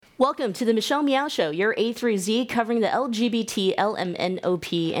Welcome to the Michelle Meow Show, your A through Z covering the LGBT,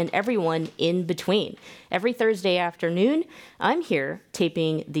 LMNOP, and everyone in between. Every Thursday afternoon, I'm here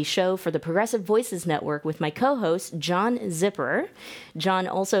taping the show for the Progressive Voices Network with my co-host, John Zipper. John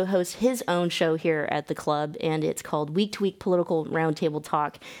also hosts his own show here at the club, and it's called Week to Week Political Roundtable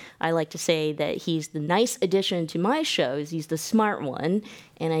Talk. I like to say that he's the nice addition to my shows. He's the smart one,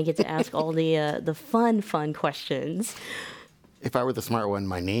 and I get to ask all the fun questions. If I were the smart one,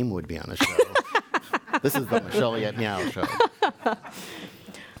 my name would be on the show. This is the Michelle Meow Show.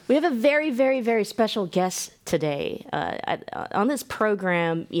 We have a very, very, very special guest today. On this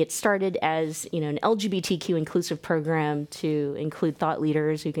program, it started as an LGBTQ inclusive program to include thought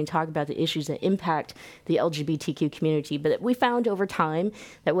leaders who can talk about the issues that impact the LGBTQ community. But we found over time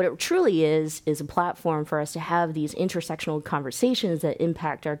that what it truly is a platform for us to have these intersectional conversations that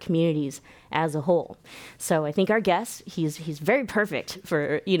impact our communities as a whole. So I think our guest, he's very perfect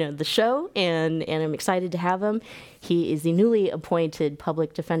for the show, and I'm excited to have him. He is the newly appointed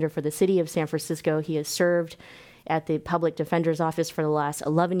public defender for the city of San Francisco. He has served at the public defender's office for the last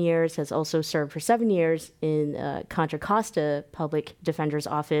 11 years, has also served for 7 years in Contra Costa public defender's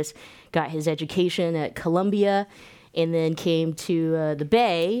office, got his education at Columbia, and then came to the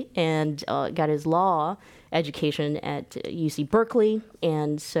Bay and got his law education at UC Berkeley.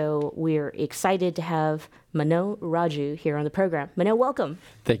 And so we're excited to have Mano Raju here on the program. Mano, welcome.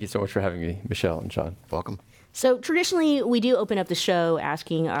 Thank you so much for having me, Michelle and John. Welcome. So traditionally, we do open up the show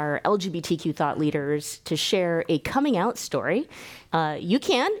asking our LGBTQ thought leaders to share a coming out story. You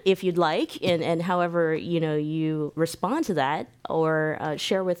can, if you'd like, and however you respond to that, or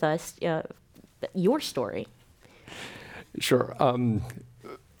share with us your story. Sure.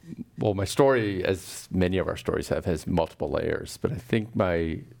 Well, my story, as many of our stories have, has multiple layers. But I think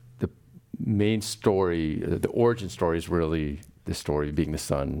the main story, the origin story, is really the story of being the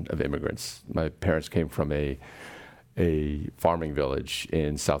son of immigrants. My parents came from a farming village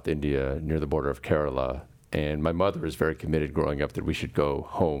in South India near the border of Kerala. And my mother was very committed growing up that we should go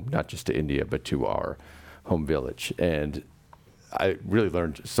home, not just to India, but to our home village. And I really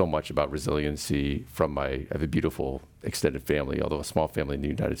learned so much about resiliency from I have a beautiful extended family, although a small family in the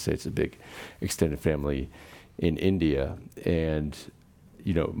United States, a big extended family in India. And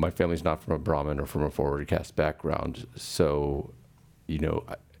my family's not from a Brahmin or from a forward caste background. So,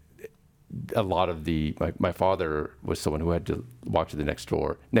 a lot of my father was someone who had to walk to the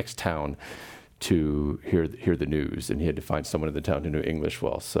next town to hear the news, and he had to find someone in the town who knew English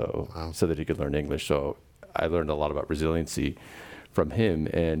well, so that he could learn English. So I learned a lot about resiliency from him,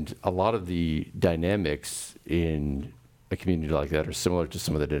 and a lot of the dynamics in a community like that are similar to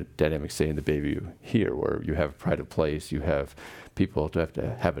some of the dynamics, say, in the Bayview here, where you have pride of place, you have people who have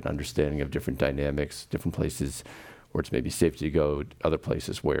to have an understanding of different dynamics, different places where it's maybe safe to go, other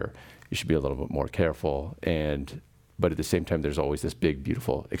places where you should be a little bit more careful. But at the same time, there's always this big,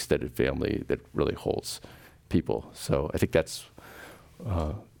 beautiful, extended family that really holds people. So I think that's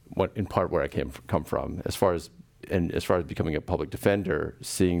in part where I come from. As far as becoming a public defender,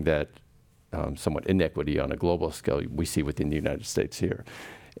 seeing that somewhat inequity on a global scale we see within the United States here,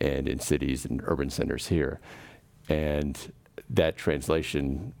 and in cities and urban centers here, and that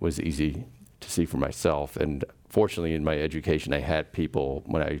translation was easy to see for myself. And fortunately, in my education, I had people,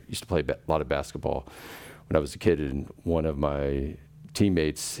 when I used to play a lot of basketball when I was a kid, and one of my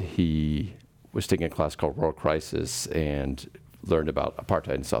teammates, he was taking a class called World Crisis and learned about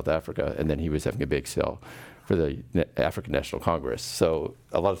apartheid in South Africa, and then he was having a bake sale for the African National Congress. So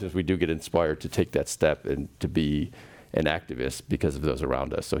a lot of times we do get inspired to take that step and to be an activist because of those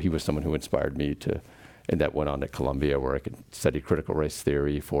around us. So he was someone who inspired me and that went on at Columbia, where I could study critical race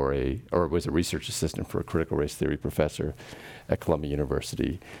theory or was a research assistant for a critical race theory professor at Columbia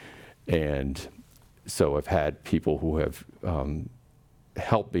University. And so I've had people who have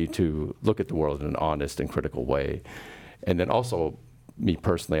helped me to look at the world in an honest and critical way. And then also, me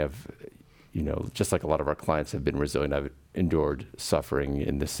personally, just like a lot of our clients have been resilient, I've endured suffering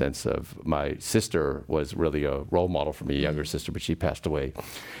in the sense of my sister was really a role model for me, a younger sister, but she passed away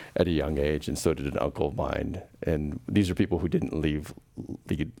at a young age, and so did an uncle of mine. And these are people who didn't lead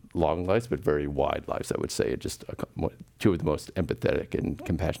long lives, but very wide lives, I would say. Just two of the most empathetic and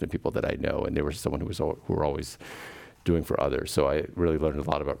compassionate people that I know, and they were someone who were always doing for others. So I really learned a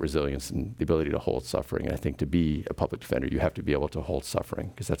lot about resilience and the ability to hold suffering. And I think to be a public defender, you have to be able to hold suffering,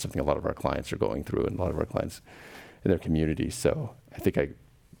 because that's something a lot of our clients are going through, and a lot of our clients in their communities. So I think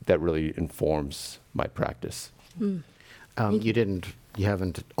that really informs my practice. You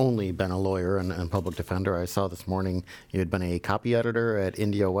haven't only been a lawyer and public defender. I saw this morning you had been a copy editor at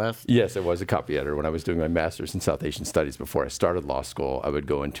India West. Yes, I was a copy editor when I was doing my master's in South Asian Studies. Before I started law school, I would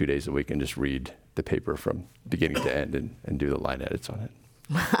go in 2 days a week and just read the paper from beginning to end and do the line edits on it.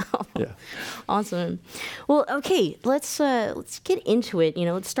 Wow. Yeah. Awesome. Well, okay, let's get into it.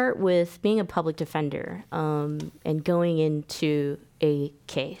 Let's start with being a public defender and going into a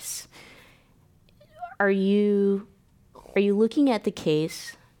case. Are you looking at the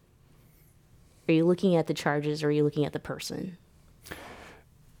case? Are you looking at the charges? Or are you looking at the person?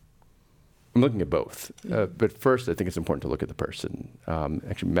 I'm looking at both. But first, I think it's important to look at the person.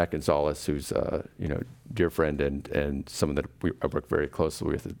 Actually, Matt Gonzalez, who's a dear friend and someone that I work very closely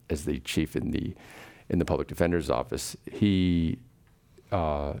with as the chief in the public defender's office, he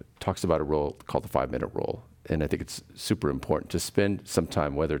talks about a rule called the 5-minute rule. And I think it's super important to spend some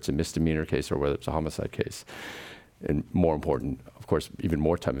time, whether it's a misdemeanor case or whether it's a homicide case. And more important, of course, even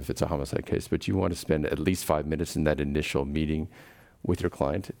more time if it's a homicide case, but you want to spend at least 5 minutes in that initial meeting with your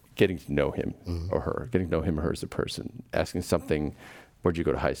client, getting to know him or her, getting to know him or her as a person, asking something, where'd you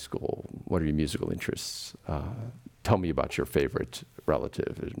go to high school? What are your musical interests? Tell me about your favorite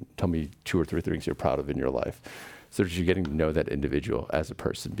relative, and tell me 2 or 3 things you're proud of in your life. So that you're getting to know that individual as a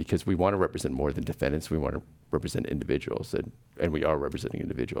person, because we want to represent more than defendants. We want to represent individuals, and we are representing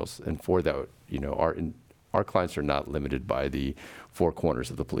individuals. And for that, our clients are not limited by the 4 corners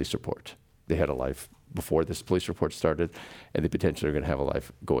of the police report. They had a life before this police report started, and they potentially are going to have a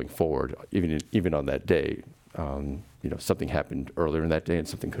life going forward. Even on that day, something happened earlier in that day, and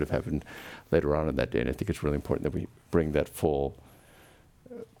something could have happened later on in that day. And I think it's really important that we bring that full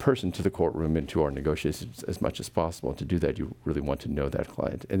person to the courtroom and to our negotiations as much as possible. And to do that, you really want to know that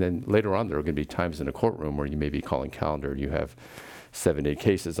client. And then later on, there are going to be times in a courtroom where you may be calling calendar and you have 7, 8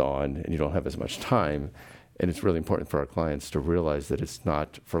 cases on, and you don't have as much time. And it's really important for our clients to realize that it's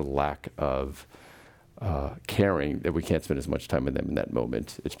not for lack of caring that we can't spend as much time with them in that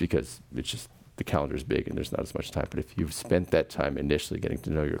moment. It's because it's just the calendar is big and there's not as much time. But if you've spent that time initially getting to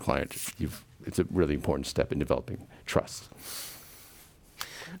know your client, it's a really important step in developing trust.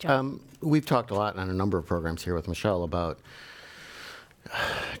 We've talked a lot on a number of programs here with Michelle about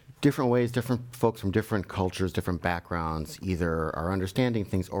different ways, different folks from different cultures, different backgrounds, either are understanding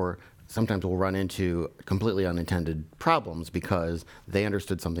things or sometimes we'll run into completely unintended problems because they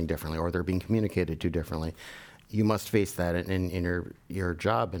understood something differently or they're being communicated to differently. You must face that in your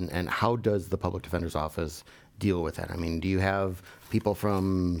job, and how does the public defender's office deal with that? I mean, do you have people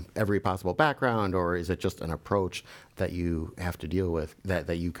from every possible background, or is it just an approach that you have to deal with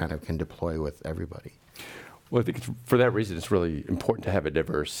that you kind of can deploy with everybody? Well, I think for that reason, it's really important to have a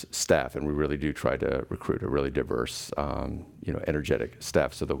diverse staff, and we really do try to recruit a really diverse, energetic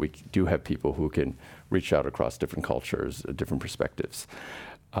staff so that we do have people who can reach out across different cultures, different perspectives.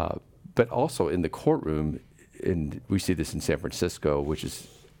 But also in the courtroom, and we see this in San Francisco, which is,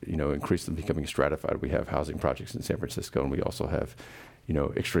 increasingly becoming stratified. We have housing projects in San Francisco, and we also have,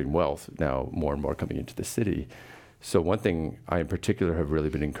 extreme wealth now more and more coming into the city. So one thing I in particular have really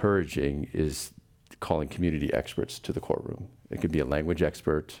been encouraging is calling community experts to the courtroom. It could be a language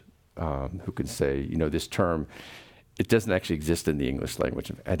expert who can say, this term, it doesn't actually exist in the English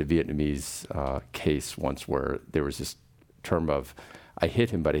language. I had a Vietnamese case once where there was this term of, I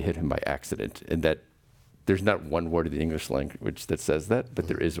hit him, but I hit him by accident. And that there's not one word in the English language that says that, but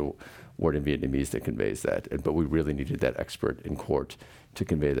there is a word in Vietnamese that conveys that. But we really needed that expert in court to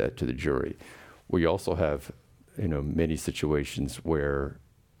convey that to the jury. We also have, many situations where,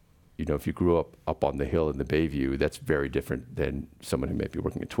 if you grew up on the Hill in the Bayview, that's very different than someone who might be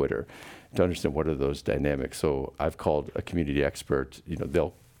working at Twitter. To understand what are those dynamics. So I've called a community expert.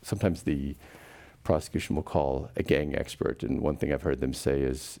 Sometimes the prosecution will call a gang expert. And one thing I've heard them say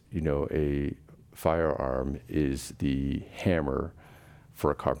is, a firearm is the hammer for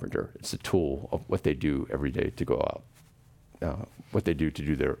a carpenter. It's a tool of what they do every day to go out, what they do to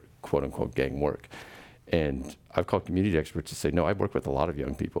do their quote-unquote gang work. And I've called community experts to say, no, I work with a lot of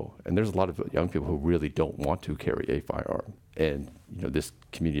young people, and there's a lot of young people who really don't want to carry a firearm. And this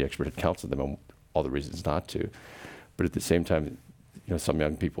community expert had counseled them on all the reasons not to. But at the same time, some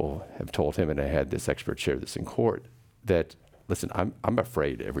young people have told him, and I had this expert share this in court, that, listen, I'm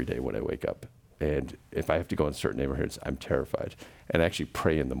afraid every day when I wake up. And if I have to go in certain neighborhoods, I'm terrified. And I actually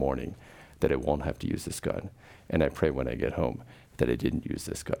pray in the morning that I won't have to use this gun. And I pray when I get home that I didn't use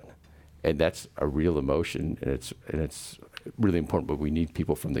this gun. And that's a real emotion, and it's really important. But we need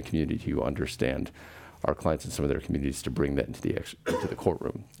people from the community who understand our clients in some of their communities to bring that into the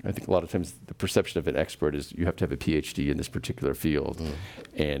courtroom. I think a lot of times the perception of an expert is you have to have a PhD in this particular field,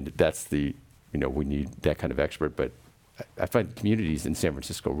 and that's we need that kind of expert. But I find communities in San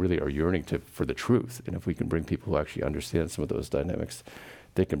Francisco really are yearning for the truth. And if we can bring people who actually understand some of those dynamics,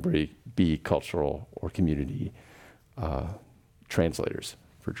 they can be cultural or community translators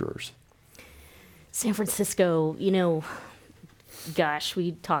for jurors. San Francisco, gosh,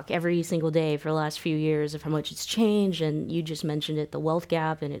 we talk every single day for the last few years of how much it's changed, and you just mentioned it, the wealth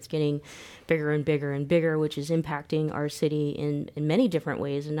gap, and it's getting bigger and bigger and bigger, which is impacting our city in many different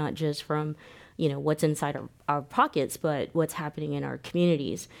ways, and not just from, what's inside our pockets, but what's happening in our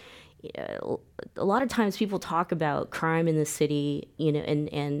communities. A lot of times people talk about crime in the city,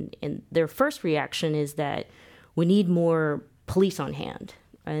 and their first reaction is that we need more police on hand.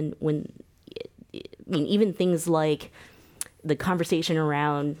 And even things like the conversation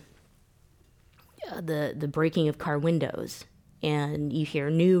around the breaking of car windows, and you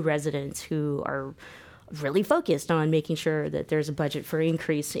hear new residents who are really focused on making sure that there's a budget for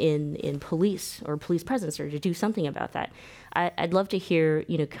increase in police or police presence, or to do something about that. I'd love to hear,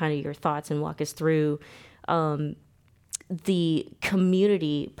 kind of your thoughts and walk us through the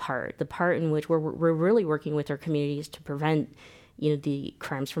community part, the part in which we're really working with our communities to prevent, the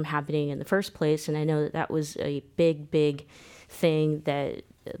crimes from happening in the first place. And I know that was a big thing that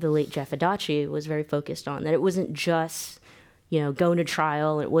the late Jeff Adachi was very focused on, that it wasn't just, going to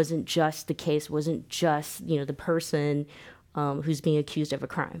trial. It wasn't just the case, wasn't just, the person who's being accused of a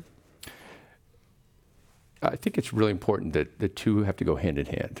crime. I think it's really important that the two have to go hand in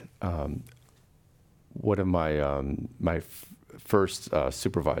hand. One of my first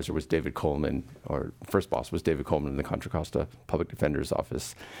supervisor was David Coleman, or first boss was David Coleman in the Contra Costa Public Defender's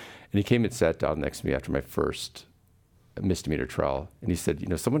Office. And he came and sat down next to me after my first misdemeanor trial. And he said,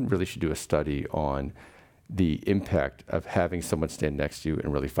 someone really should do a study on the impact of having someone stand next to you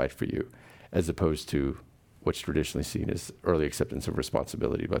and really fight for you, as opposed to what's traditionally seen as early acceptance of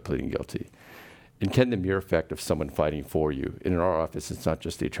responsibility by pleading guilty. And can the mere effect of someone fighting for you, and in our office, it's not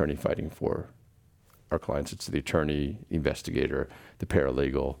just the attorney fighting for our clients, it's the attorney, investigator, the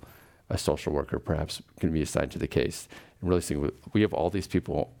paralegal, a social worker perhaps can be assigned to the case. And really saying, we have all these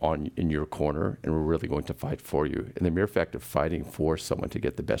people in your corner, and we're really going to fight for you. And the mere fact of fighting for someone to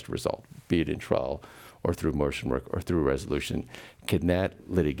get the best result, be it in trial or through motion work or through resolution, can that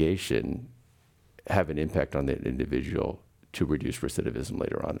litigation have an impact on the individual to reduce recidivism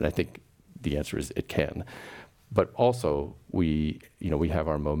later on? And I think the answer is it can. But also, we have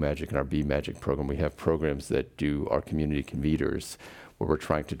our Mo Magic and our Be Magic program. We have programs that do our community conveners, where we're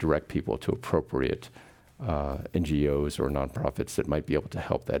trying to direct people to appropriate NGOs or nonprofits that might be able to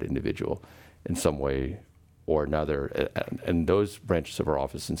help that individual in some way or another. And those branches of our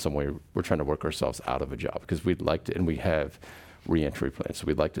office, in some way, we're trying to work ourselves out of a job, because we'd like to, and we have reentry plans. So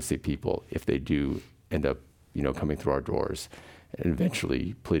we'd like to see people, if they do end up, coming through our doors, and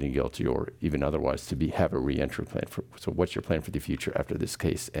eventually pleading guilty or even otherwise, to have a reentry plan. So what's your plan for the future after this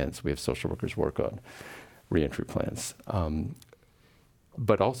case ends? We have social workers work on reentry plans.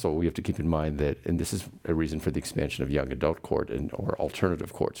 But also, we have to keep in mind that, and this is a reason for the expansion of young adult court or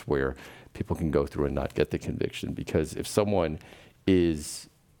alternative courts, where people can go through and not get the conviction. Because if someone is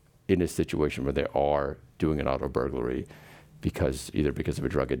in a situation where they are doing an auto burglary either because of a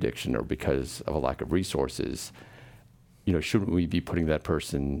drug addiction or because of a lack of resources, shouldn't we be putting that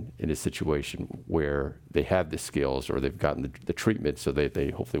person in a situation where they have the skills or they've gotten the treatment so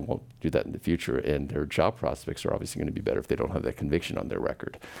they hopefully won't do that in the future, and their job prospects are obviously going to be better if they don't have that conviction on their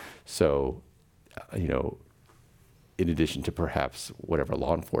record. So, in addition to perhaps whatever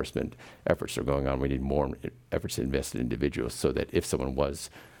law enforcement efforts are going on, we need more efforts to invest in individuals so that if someone was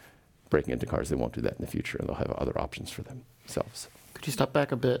breaking into cars, they won't do that in the future, and they'll have other options for themselves. Could you step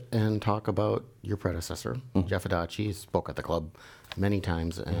back a bit and talk about your predecessor, Jeff Adachi? He spoke at the club many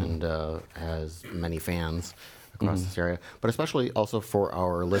times and has many fans across this area, but especially also for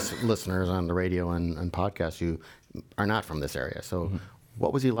our listeners on the radio and podcasts who are not from this area. So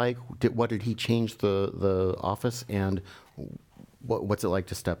what was he like? What did he change the office, and what's it like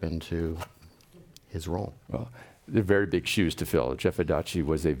to step into his role? Well, they're very big shoes to fill. Jeff Adachi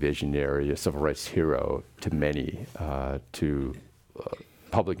was a visionary, a civil rights hero to many, to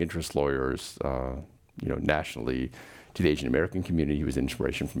public interest lawyers, nationally, to the Asian American community. He was an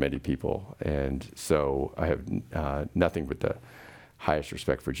inspiration for many people. And so I have nothing but the highest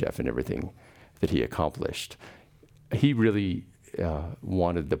respect for Jeff and everything that he accomplished. He really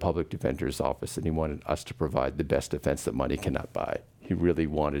wanted the public defender's office, and he wanted us to provide the best defense that money cannot buy.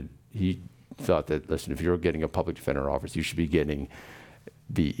 He thought that, listen, if you're getting a public defender office, you should be getting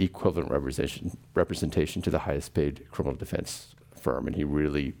the equivalent representation to the highest paid criminal defense firm. And he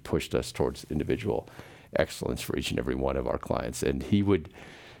really pushed us towards individual excellence for each and every one of our clients. And he would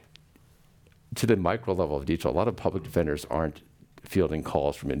to the micro level of detail, a lot of public defenders aren't fielding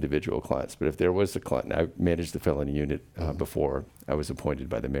calls from individual clients. But if there was a client, and I managed the felony unit before I was appointed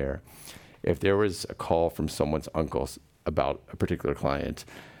by the mayor, if there was a call from someone's uncles about a particular client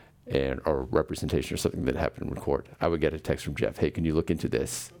or representation or something that happened in court, I would get a text from Jeff, hey, can you look into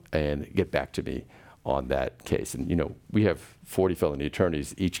this and get back to me on that case? And, we have 40 felony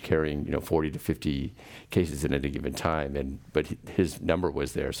attorneys, each carrying, 40 to 50 cases at any given time. But his number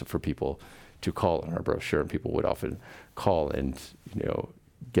was there, so for people to call on our brochure, and people would often call and,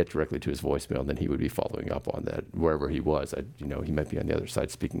 get directly to his voicemail, and then he would be following up on that wherever he was. He might be on the other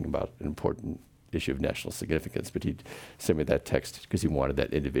side speaking about an important issue of national significance, but he'd send me that text because he wanted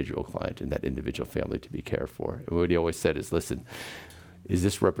that individual client and that individual family to be cared for. And what he always said is, listen, is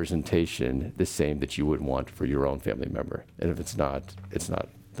this representation the same that you would want for your own family member? And if it's not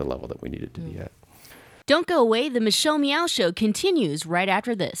the level that we need it to be at. Don't go away. The Michelle Meow Show continues right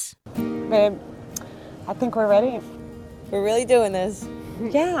after this. Babe, I think we're ready. We're really doing this.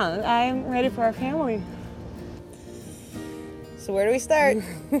 Yeah, I'm ready for our family. So where do we start?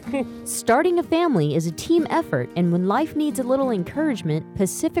 Starting a family is a team effort, and when life needs a little encouragement,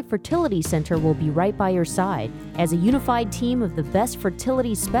 Pacific Fertility Center will be right by your side. As a unified team of the best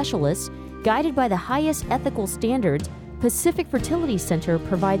fertility specialists, guided by the highest ethical standards, Pacific Fertility Center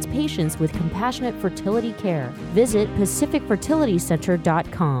provides patients with compassionate fertility care. Visit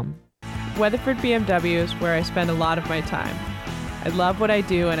pacificfertilitycenter.com. Weatherford BMW is where I spend a lot of my time. I love what I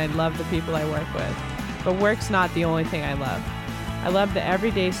do and I love the people I work with. But work's not the only thing I love. I love the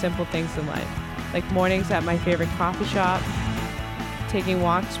everyday simple things in life, like mornings at my favorite coffee shop, taking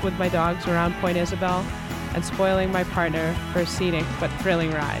walks with my dogs around Point Isabel, and spoiling my partner for a scenic but thrilling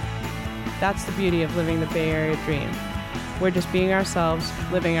ride. That's the beauty of living the Bay Area dream. We're just being ourselves,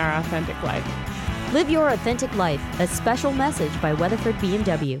 living our authentic life. Live your authentic life, a special message by Weatherford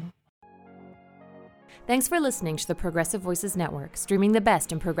BMW. Thanks for listening to the Progressive Voices Network, streaming the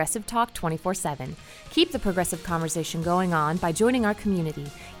best in progressive talk 24/7. Keep the progressive conversation going on by joining our community.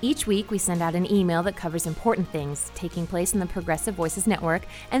 Each week, we send out an email that covers important things taking place in the Progressive Voices Network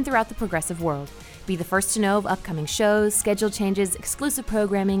and throughout the progressive world. Be the first to know of upcoming shows, schedule changes, exclusive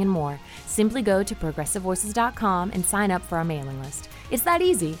programming, and more. Simply go to progressivevoices.com and sign up for our mailing list. It's that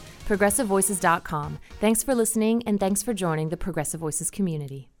easy. progressivevoices.com. Thanks for listening, and thanks for joining the Progressive Voices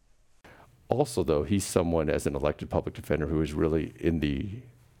community. Also, though, he's someone as an elected public defender who is really in the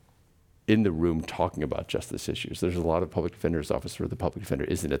room talking about justice issues. There's a lot of public defender's office where the public defender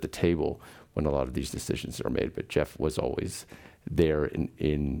isn't at the table when a lot of these decisions are made, but Jeff was always there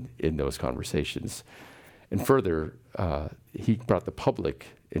in those conversations. And further, he brought the public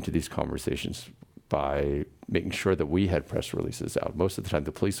into these conversations by making sure that we had press releases out. Most of the time,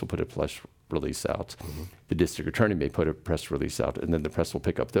 the police will put a press release out. Mm-hmm. The district attorney may put a press release out, and then the press will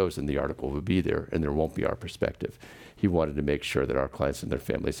pick up those, and the article will be there, and there won't be our perspective. He wanted to make sure that our clients and their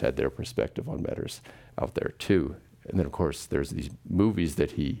families had their perspective on matters out there, too. And then, of course, there's these movies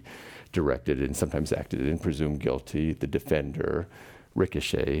that he directed and sometimes acted in, Presumed Guilty, The Defender,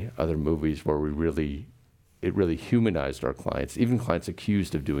 Ricochet, other movies where it really humanized our clients. Even clients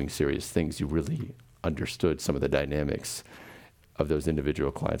accused of doing serious things, you really understood some of the dynamics of those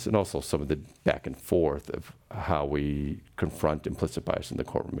individual clients, and also some of the back and forth of how we confront implicit bias in the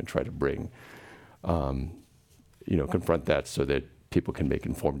courtroom and try to confront that so that people can make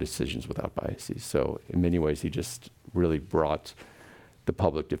informed decisions without biases. So in many ways, he just really brought the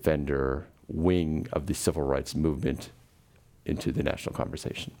public defender wing of the civil rights movement into the national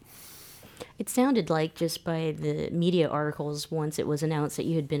conversation. It sounded like, just by the media articles once it was announced that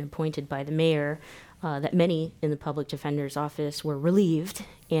you had been appointed by the mayor, that many in the public defender's office were relieved,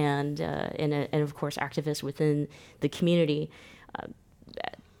 and of course activists within the community.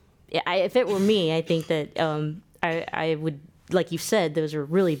 If it were me, I think that I would, like you said, those are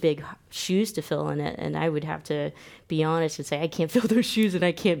really big shoes to fill, and I would have to be honest and say I can't fill those shoes, and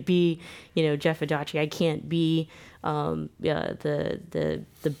I can't be, Jeff Adachi. I can't be the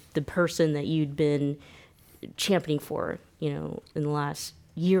person that you'd been championing for, in the last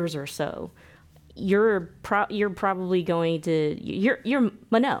years or so. You're probably going to you're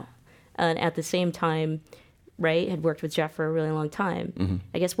Mano, and at the same time, right, had worked with Jeff for a really long time. Mm-hmm.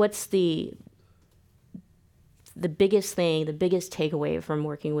 I guess what's the biggest thing, the biggest takeaway from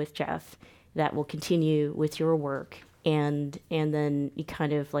working with Jeff that will continue with your work, and then you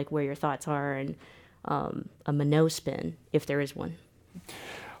kind of like where your thoughts are, and a Mano spin, if there is one?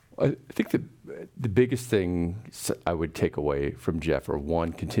 I think the biggest thing I would take away from Jeff are,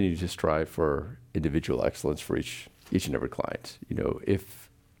 one, continue to strive for individual excellence for each and every client. If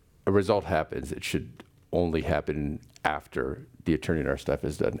a result happens, it should only happen after the attorney on our staff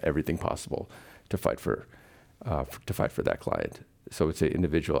has done everything possible to fight for that client. So it's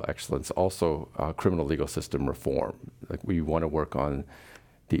individual excellence. Also, criminal legal system reform. Like, we want to work on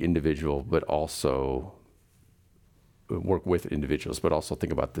the individual, but also work with individuals, but also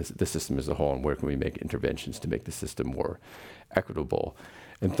think about the system as a whole, and where can we make interventions to make the system more equitable.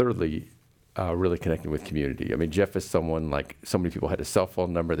 And thirdly, really connecting with community. I mean, Jeff is someone, like, so many people had a cell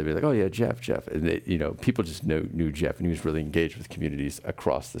phone number. They'd be like, oh yeah, Jeff. And people just knew Jeff, and he was really engaged with communities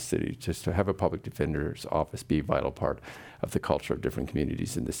across the city. Just to have a public defender's office be a vital part of the culture of different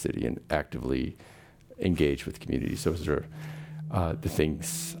communities in the city and actively engage with communities. Those are the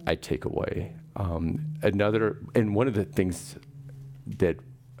things I take away. One of the things that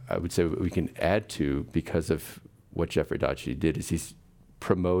I would say we can add to, because of what Jeff Radachi did, is he's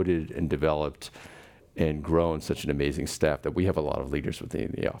promoted and developed and grown such an amazing staff that we have a lot of leaders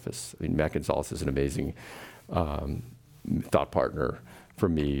within the office. I mean, Matt Gonzalez is an amazing thought partner for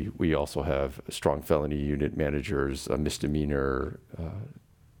me. We also have strong felony unit managers, misdemeanor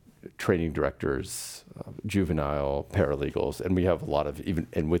training directors, juvenile paralegals, and we have a lot of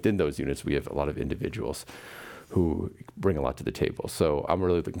and within those units, we have a lot of individuals who bring a lot to the table. So I'm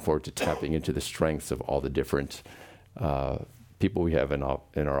really looking forward to tapping into the strengths of all the different people we have in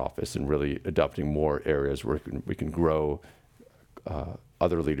our office, and really adopting more areas where we can grow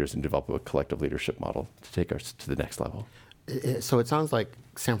other leaders and develop a collective leadership model to take us to the next level. So it sounds like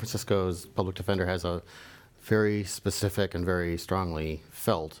San Francisco's public defender has a very specific and very strongly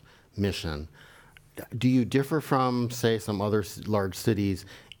felt mission. Do you differ from, say, some other large cities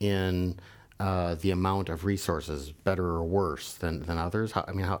in the amount of resources, better or worse than others?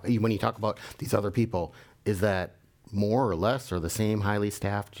 When you talk about these other people, is that more or less or the same highly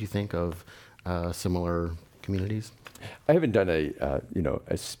staffed, do you think, of similar communities? I haven't done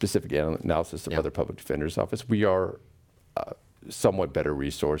a specific analysis of other public defenders' office. We are somewhat better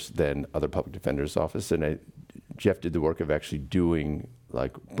resourced than other public defenders' office, and Jeff did the work of actually bringing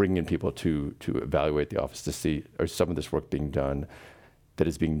in people to evaluate the office to see, are some of this work being done that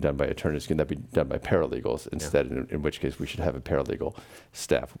is being done by attorneys, can that be done by paralegals instead, in which case we should have a paralegal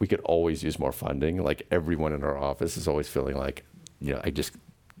staff. We could always use more funding. Like, everyone in our office is always feeling like,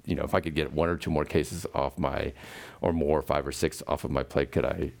 if I could get 1 or 2 more cases off or more, 5 or 6 off of my plate, could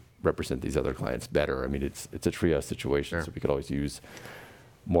I represent these other clients better? I mean, it's a triage situation, so we could always use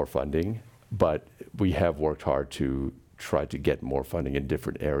more funding. But we have worked hard to try to get more funding in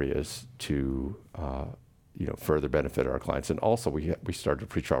different areas to further benefit our clients. And also, we started a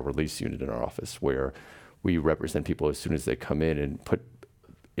pretrial release unit in our office where we represent people as soon as they come in and put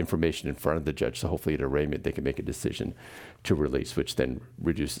information in front of the judge. So hopefully at arraignment, they can make a decision to release, which then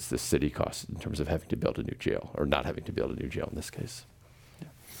reduces the city costs in terms of having to build a new jail, or not having to build a new jail in this case.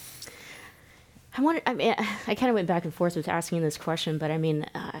 I kind of went back and forth with asking this question, but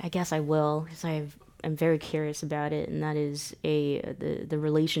I guess I will, because I'm very curious about it, and that is the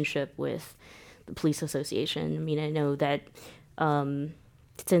relationship with the police association. I mean, I know that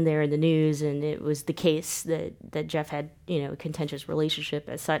it's in there in the news, and it was the case that Jeff had, a contentious relationship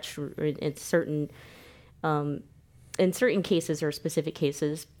as such in certain cases or specific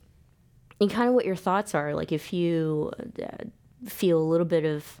cases. And kind of what your thoughts are, like, if you feel a little bit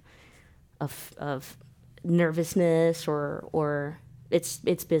of nervousness, or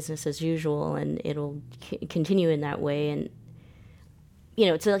it's business as usual, and it'll continue in that way. And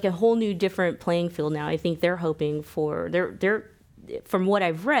it's like a whole new different playing field now. I think they're hoping for they're from what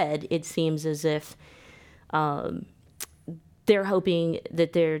I've read, it seems as if they're hoping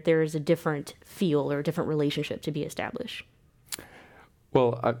that there is a different feel or a different relationship to be established.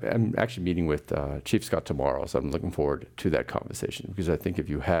 Well, I'm actually meeting with Chief Scott tomorrow, so I'm looking forward to that conversation, because I think if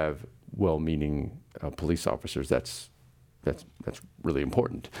you have well-meaning police officers, that's really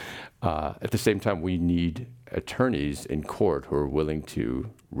important. At the same time, we need attorneys in court who are willing to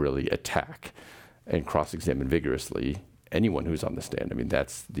really attack and cross-examine vigorously anyone who's on the stand. I mean,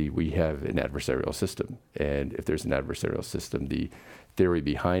 we have an adversarial system, and if there's an adversarial system, the theory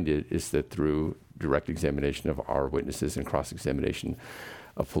behind it is that through direct examination of our witnesses and cross-examination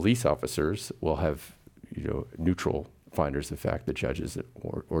of police officers, we'll have neutral finders of fact, the judges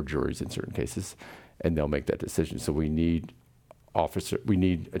or juries in certain cases, and they'll make that decision. So we need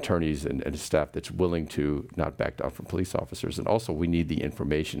attorneys and a staff that's willing to not back down from police officers. And also, we need the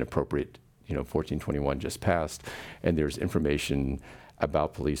information appropriate. 1421 just passed, and there's information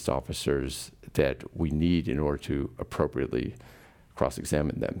about police officers that we need in order to appropriately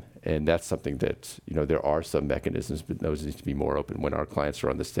cross-examine them. And that's something that, there are some mechanisms, but those need to be more open. When our clients are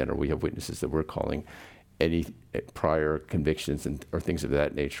on the stand, or we have witnesses that we're calling, any prior convictions or things of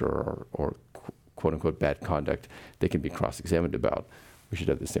that nature, or quote unquote bad conduct they can be cross-examined about. We should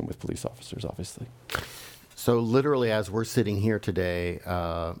have the same with police officers, obviously. So literally, as we're sitting here today,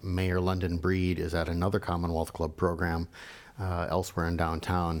 Mayor London Breed is at another Commonwealth Club program elsewhere in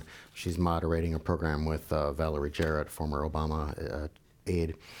downtown. She's moderating a program with Valerie Jarrett, former Obama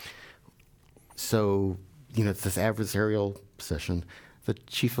aide. So, it's this adversarial session. The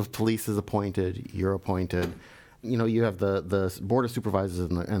chief of police is appointed, you're appointed. You have the board of supervisors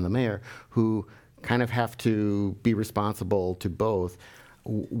and the mayor who kind of have to be responsible to both.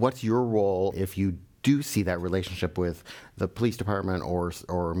 What's your role if you do see that relationship with the police department,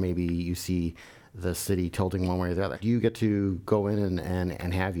 or maybe you see the city tilting one way or the other? Do you get to go in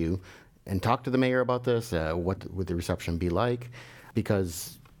and have you and talk to the mayor about this? What would the reception be like?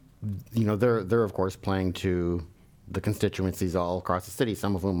 Because they're of course playing to the constituencies all across the city.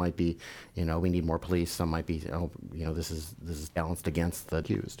 Some of them might be, we need more police. Some might be, this is balanced against the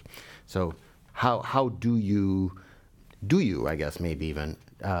accused. So how do you I guess maybe even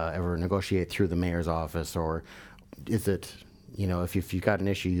ever negotiate through the mayor's office, or is it, if you've got an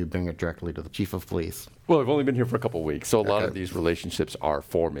issue, you bring it directly to the chief of police? Well, I've only been here for a couple of weeks, so a lot of these relationships are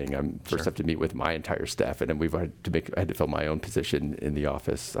forming. I first have to meet with my entire staff, and then I had to fill my own position in the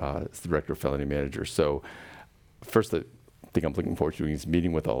office as the director of felony manager. So first, the thing I'm looking forward to is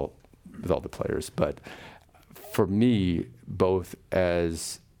meeting with all the players. But for me, both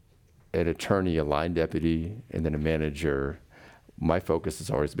as an attorney, a line deputy, and then a manager, my focus has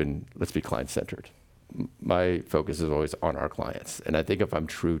always been, let's be client-centered. My focus is always on our clients. And I think if I'm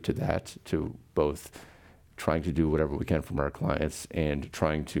true to that, to both trying to do whatever we can from our clients and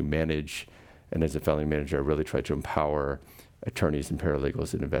trying to manage, and as a felony manager, I really try to empower attorneys and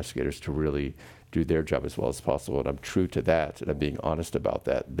paralegals and investigators to really do their job as well as possible, and I'm true to that, and I'm being honest about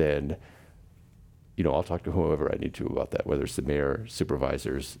that, then I'll talk to whoever I need to about that, whether it's the mayor,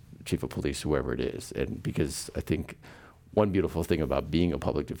 supervisors, chief of police, whoever it is. And because I think one beautiful thing about being a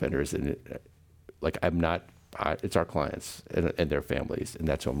public defender is, it's our clients and their families, and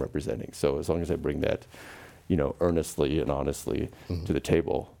that's who I'm representing. So as long as I bring that, earnestly and honestly to the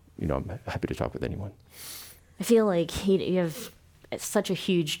table, I'm happy to talk with anyone. I feel like you have such a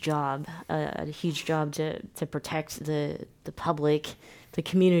huge job to protect the public, the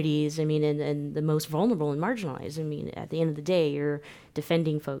communities, and the most vulnerable and marginalized. At the end of the day, you're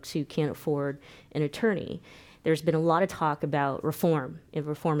defending folks who can't afford an attorney. There's been a lot of talk about reform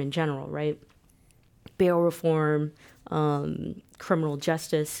in general, right? Bail reform, criminal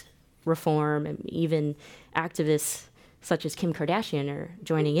justice reform, and even activists such as Kim Kardashian are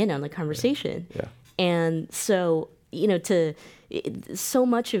joining in on the conversation. Yeah. And so, so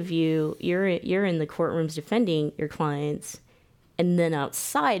much of you're in the courtrooms defending your clients, and then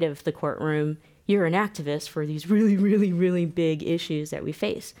outside of the courtroom, you're an activist for these really, really, really big issues that we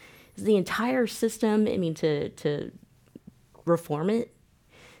face. The entire system, to reform it,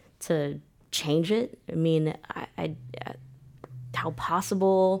 to change it, how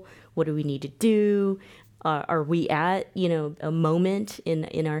possible? What do we need to do? Are we at, a moment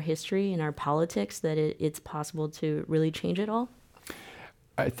in our history, in our politics, that it's possible to really change it all?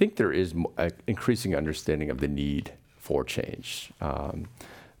 I think there is an increasing understanding of the need for change.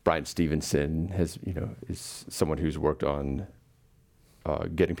 Brian Stevenson is someone who's worked on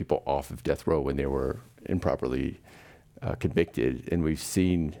getting people off of death row when they were improperly convicted, and we've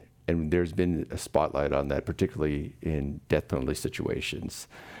seen, and there's been a spotlight on that, particularly in death penalty situations.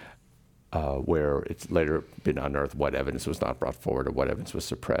 Where it's later been unearthed what evidence was not brought forward, or what evidence was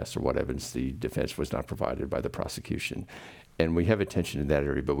suppressed, or what evidence the defense was not provided by the prosecution. And we have attention in that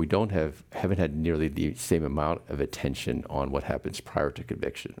area, but we haven't had nearly the same amount of attention on what happens prior to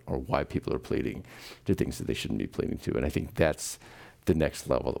conviction, or why people are pleading to things that they shouldn't be pleading to. And I think that's the next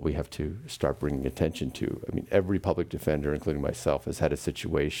level that we have to start bringing attention to. Every public defender, including myself, has had a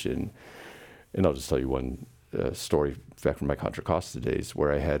situation, and I'll just tell you one story back from my Contra Costa days,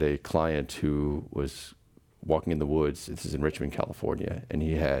 where I had a client who was walking in the woods. This is in Richmond, California, and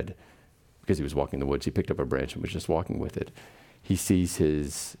because he was walking in the woods, he picked up a branch and was just walking with it. He sees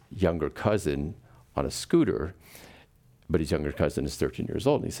his younger cousin on a scooter, but his younger cousin is 13 years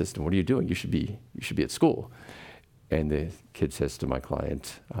old, and he says to him, "What are you doing? You should be at school." And the kid says to my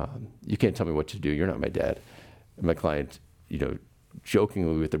client, "You can't tell me what to do. You're not my dad." And my client,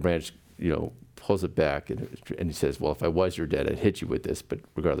 jokingly with the branch, pulls it back, and he says, "Well, if I was your dad, I'd hit you with this, but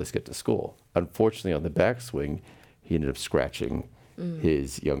regardless, get to school." Unfortunately, on the backswing, he ended up scratching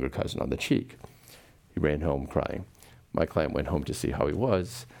his younger cousin on the cheek. He ran home crying. My client went home to see how he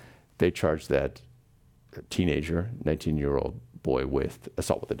was. They charged that teenager, 19-year-old boy, with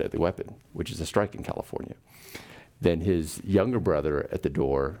assault with a deadly weapon, which is a strike in California. Then his younger brother at the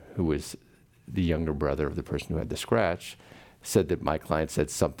door, who was the younger brother of the person who had the scratch said that my client said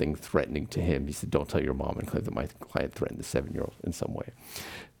something threatening to him. He said, "Don't tell your mom," and claimed that my client threatened the 7-year-old in some way.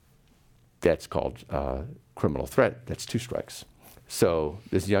 That's called criminal threat. That's 2 strikes. So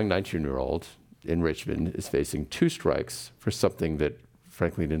this young 19-year-old in Richmond is facing 2 strikes for something that,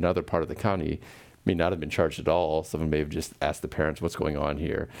 frankly, in another part of the county may not have been charged at all. Someone may have just asked the parents what's going on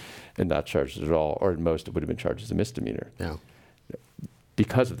here and not charged at all, or at most it would have been charged as a misdemeanor. Yeah.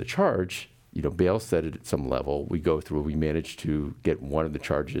 Because of the charge, bail set it at some level. We go through, we managed to get one of the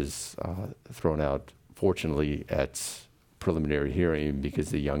charges thrown out, fortunately, at preliminary hearing, because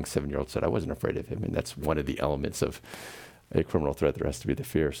the young 7-year-old said, "I wasn't afraid of him." And that's one of the elements of a criminal threat. There has to be the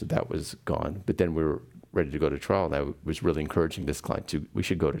fear. So that was gone. But then we were ready to go to trial. And I was really encouraging this client we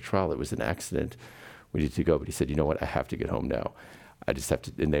should go to trial. It was an accident. We need to go. But he said, "You know what? I have to get home now. I just have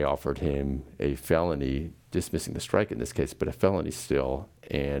to." And they offered him a felony, dismissing the strike in this case, but a felony still.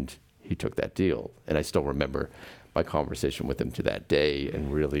 And he took that deal. And I still remember my conversation with him to that day,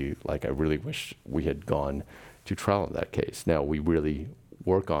 and really, I really wish we had gone to trial in that case. Now, we really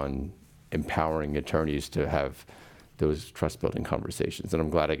work on empowering attorneys to have those trust-building conversations, and I'm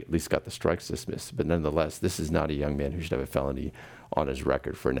glad I at least got the strikes dismissed. But nonetheless, this is not a young man who should have a felony on his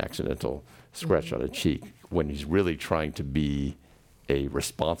record for an accidental scratch on a cheek, when he's really trying to be a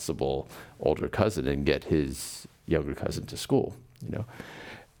responsible older cousin and get his younger cousin to school,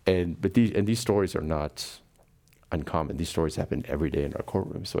 But these stories are not uncommon. These stories happen every day in our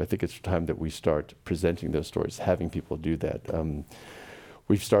courtroom. So I think it's time that we start presenting those stories, having people do that.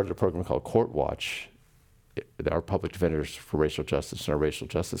 We've started a program called Court Watch, our public defenders for racial justice and our racial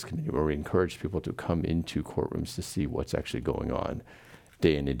justice committee, where we encourage people to come into courtrooms to see what's actually going on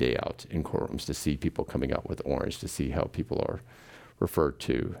day in and day out in courtrooms, to see people coming out with orange, to see how people are referred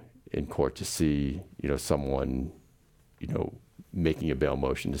to in court, to see, someone, making a bail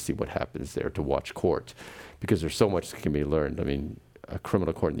motion, to see what happens there, to watch court, because there's so much that can be learned. I mean, a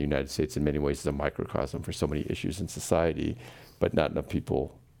criminal court in the United States in many ways is a microcosm for so many issues in society, but not enough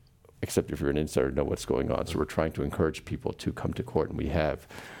people, except if you're an insider, know what's going on. So we're trying to encourage people to come to court, and we have.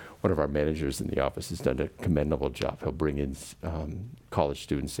 One of our managers in the office has done a commendable job. He'll bring in college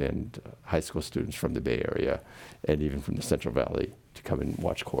students and high school students from the Bay Area and even from the Central Valley to come and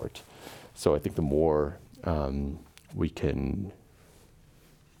watch court. So I think the more we can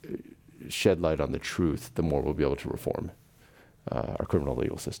shed light on the truth, the more we'll be able to reform our criminal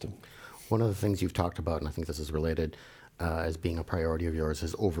legal system. One of the things you've talked about, and I think this is related, as being a priority of yours,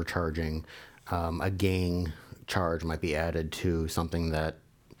 is overcharging. A gang charge might be added to something that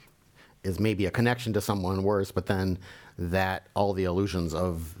is maybe a connection to someone worse, but then that all the illusions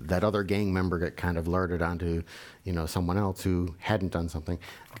of that other gang member get kind of larded onto, someone else who hadn't done something.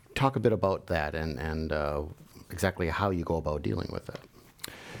 Talk a bit about that and exactly how you go about dealing with it.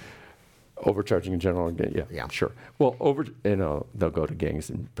 Overcharging in general, yeah, sure. Well, they'll go to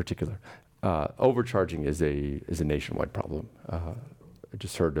gangs in particular. Overcharging is a nationwide problem. I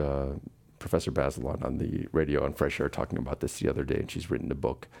just heard Professor Bazelon on the radio on Fresh Air talking about this the other day, and she's written a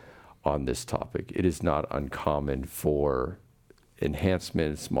book on this topic. It is not uncommon for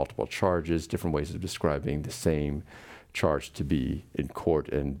enhancements, multiple charges, different ways of describing the same charge to be in court,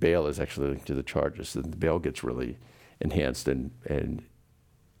 and bail is actually linked to the charges. And the bail gets really enhanced, and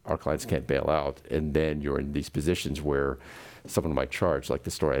our clients can't bail out. And then you're in these positions where someone might charge, like the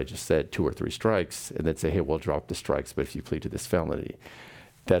story I just said, 2 or 3 strikes, and then say, "Hey, we'll drop the strikes, but if you plead to this felony."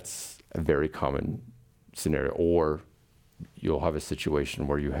 That's a very common scenario. Or you'll have a situation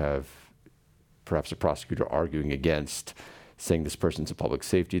where you have perhaps a prosecutor arguing against, saying this person's a public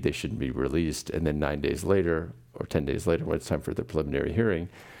safety, they shouldn't be released, and then 9 days later or 10 days later, when it's time for the preliminary hearing,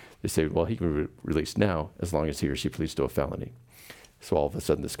 they say, well, he can be released now as long as he or she pleads to a felony. So all of a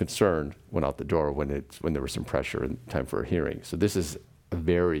sudden this concern went out the door when there was some pressure and time for a hearing. So this is a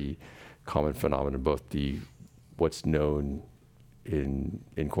very common phenomenon, both what's known in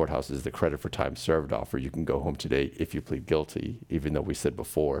courthouses, the credit for time served offer. You can go home today if you plead guilty, even though we said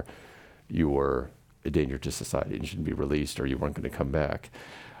before you were a danger to society and you shouldn't be released or you weren't going to come back.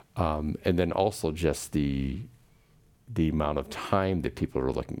 And then also just the amount of time that people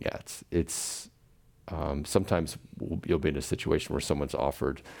are looking at. It's sometimes you'll be in a situation where someone's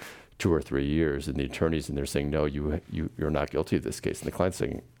offered 2 or 3 years, and the attorney's in there saying, no, you're not guilty of this case. And the client's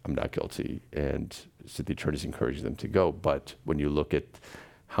saying, I'm not guilty. And so the attorney's encouraging them to go. But when you look at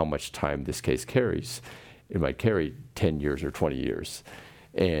how much time this case carries, it might carry 10 years or 20 years.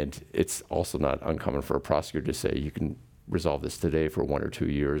 And it's also not uncommon for a prosecutor to say, you can resolve this today for 1 or 2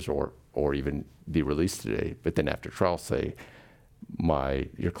 years or even be released today. But then after trial say,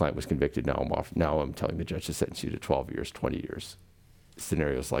 your client was convicted, now I'm off. Now I'm telling the judge to sentence you to 12 years, 20 years.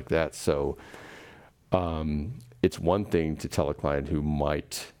 scenarios like that. So it's one thing to tell a client who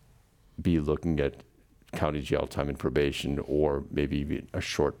might be looking at county jail time and probation, or maybe even a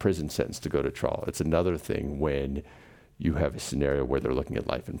short prison sentence to go to trial. It's another thing when you have a scenario where they're looking at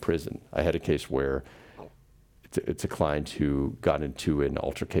life in prison. I had a case where it's a client who got into an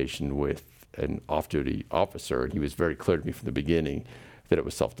altercation with an off-duty officer, and he was very clear to me from the beginning that it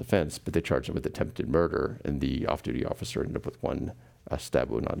was self-defense, but they charged him with attempted murder, and the off-duty officer ended up with one stab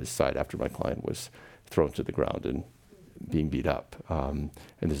wound on his side after my client was thrown to the ground and being beat up. And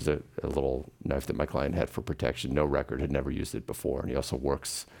this is a little knife that my client had for protection, no record, had never used it before, and he also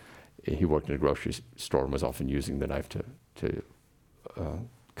worked in a grocery store and was often using the knife to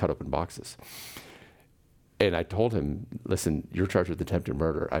cut open boxes. And I told him, listen, you're charged with attempted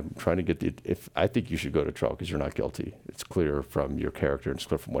murder. I'm trying to get I think you should go to trial because you're not guilty. It's clear from your character, and it's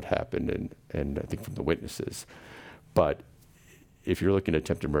clear from what happened, and I think from the witnesses. But if you're looking at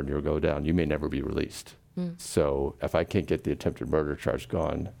attempted murder and you'll go down, you may never be released. So if I can't get the attempted murder charge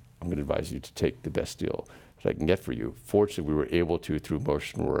gone, I'm going to advise you to take the best deal that I can get for you. Fortunately, we were able to, through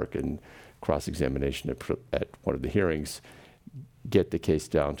motion work and cross-examination at one of the hearings, get the case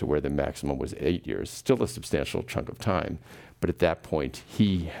down to where the maximum was 8 years, still a substantial chunk of time. But at that point,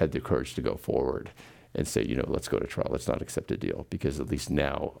 he had the courage to go forward and say, let's go to trial. Let's not accept a deal, because at least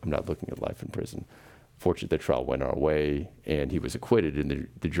now I'm not looking at life in prison. Fortunately, the trial went our way, and he was acquitted, and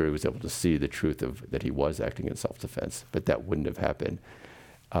the jury was able to see the truth of that he was acting in self-defense. But that wouldn't have happened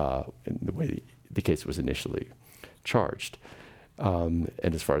in the way the case was initially charged. And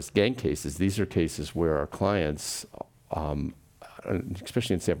as far as gang cases, these are cases where our clients,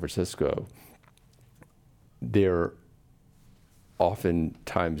 especially in San Francisco, they're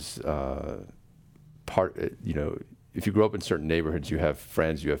oftentimes if you grow up in certain neighborhoods, you have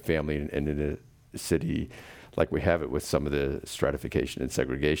friends, you have family, and in a city like we have it with some of the stratification and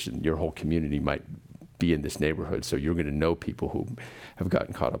segregation, your whole community might be in this neighborhood. So you're going to know people who have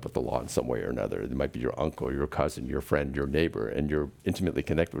gotten caught up with the law in some way or another. It might be your uncle, your cousin, your friend, your neighbor, and you're intimately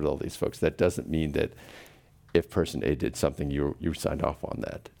connected with all these folks. That doesn't mean that if person A did something, you signed off on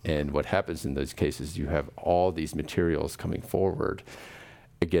that. And what happens in those cases, you have all these materials coming forward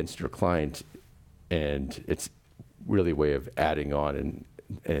against your client, and it's really a way of adding on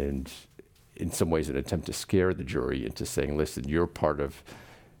and in some ways an attempt to scare the jury into saying, listen, you're part of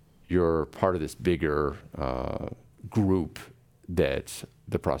this bigger group that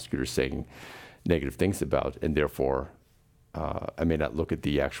the prosecutor's saying negative things about, and therefore I may not look at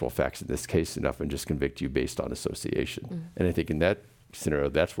the actual facts in this case enough and just convict you based on association. And I think in that scenario,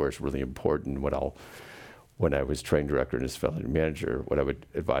 that's where it's really important. When I was trained director and as felony manager, what I would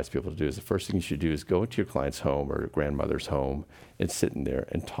advise people to do is the first thing you should do is go into your client's home or your grandmother's home and sit in there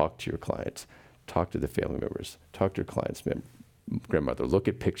and talk to your clients, talk to the family members, talk to your client's grandmother, look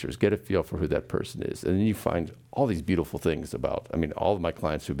at pictures, get a feel for who that person is. And then you find all these beautiful things about, all of my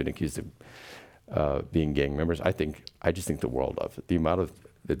clients who've been accused of being gang members, I just think the world of it. The amount of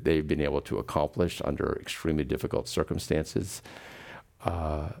that they've been able to accomplish under extremely difficult circumstances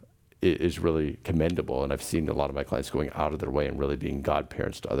is really commendable. And I've seen a lot of my clients going out of their way and really being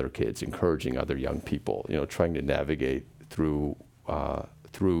godparents to other kids, encouraging other young people, trying to navigate through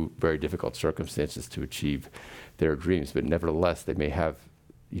very difficult circumstances to achieve their dreams. But nevertheless, they may have,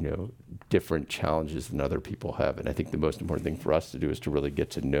 different challenges than other people have. And I think the most important thing for us to do is to really get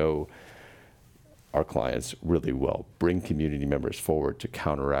to know our clients really well, bring community members forward to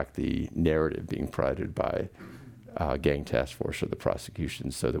counteract the narrative being provided by gang task force or the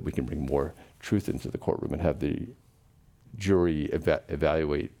prosecution, so that we can bring more truth into the courtroom and have the jury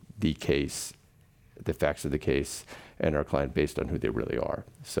evaluate the case, the facts of the case, and our client based on who they really are.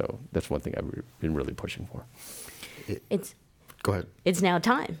 So that's one thing I've been really pushing for. Go ahead. It's now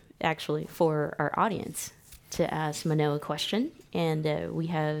time, actually, for our audience to ask Mano a question. And we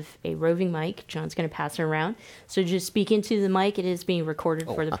have a roving mic. John's going to pass it around. So just speak into the mic. It is being recorded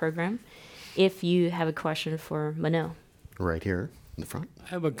for the program. If you have a question for Mano. Right here in the front. I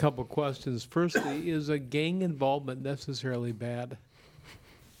have a couple questions. Firstly, is a gang involvement necessarily bad?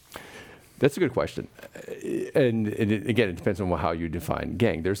 That's a good question. And again, it depends on how you define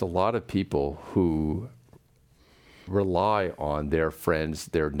gang. There's a lot of people who rely on their friends,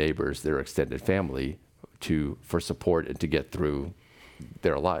 their neighbors, their extended family for support and to get through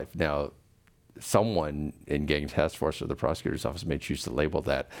their life. Now, someone in gang task force or the prosecutor's office may choose to label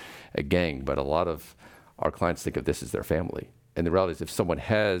that a gang, but a lot of our clients think of this as their family. And the reality is, if someone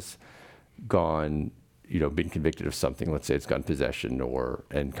has gone, been convicted of something, let's say it's gun possession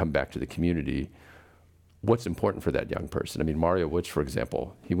and come back to the community, what's important for that young person? Mario Woods, for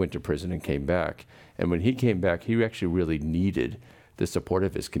example, he went to prison and came back. And when he came back, he actually really needed the support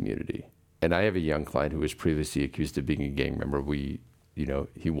of his community. And I have a young client who was previously accused of being a gang member.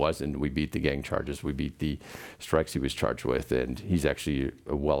 He wasn't. We beat the gang charges. We beat the strikes he was charged with. And he's actually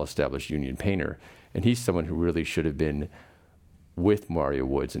a well-established union painter. And he's someone who really should have been with Mario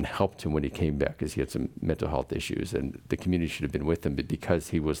Woods and helped him when he came back, because he had some mental health issues. And the community should have been with him. But because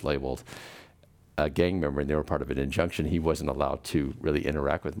he was labeled a gang member and they were part of an injunction, he wasn't allowed to really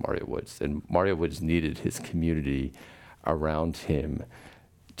interact with Mario Woods. And Mario Woods needed his community around him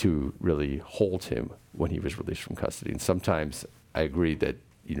to really hold him when he was released from custody. And sometimes I agree that,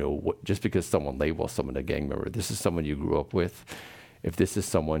 just because someone labels someone a gang member, this is someone you grew up with. If this is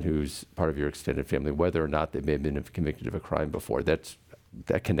someone who's part of your extended family, whether or not they may have been convicted of a crime before, that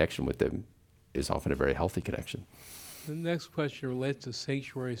connection with them is often a very healthy connection. The next question relates to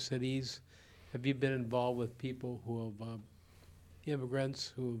sanctuary cities. Have you been involved with people who have,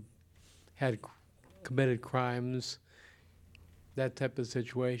 immigrants who had committed crimes, that type of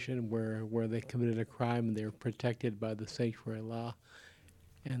situation where they committed a crime and they're protected by the sanctuary law,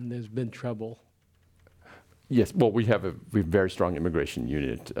 and there's been trouble? Yes, well, we have a very strong immigration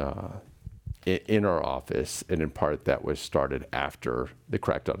unit in our office, and in part that was started after the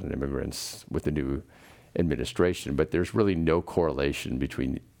crackdown on immigrants with the new administration. But there's really no correlation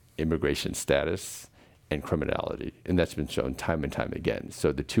between immigration status and criminality, and that's been shown time and time again.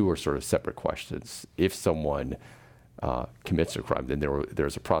 So the two are sort of separate questions. If someone commits a crime, then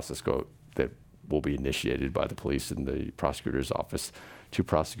there's a process that will be initiated by the police and the prosecutor's office to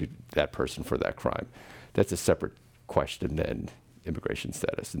prosecute that person for that crime. That's a separate question than immigration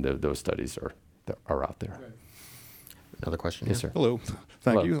status, and those studies are out there. Right. Another question? Yes, sir. Hello.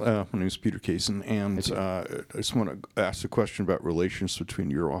 Thank Hello. you. My name is Peter Kaysen, and I just want to ask a question about relations between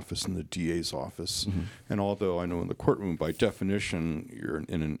your office and the DA's office. Mm-hmm. And although I know in the courtroom, by definition, you're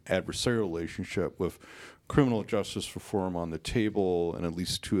in an adversarial relationship with criminal justice reform on the table, and at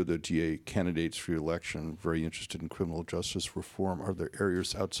least two of the DA candidates for election very interested in criminal justice reform, are there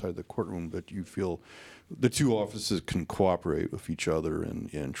areas outside the courtroom that you feel the two offices can cooperate with each other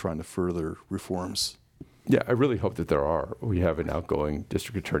in trying to further reforms? Yeah, I really hope that there are. We have an outgoing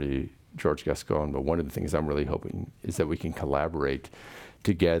district attorney, George Gascon, but one of the things I'm really hoping is that we can collaborate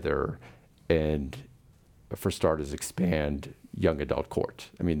together and, for starters, expand young adult court.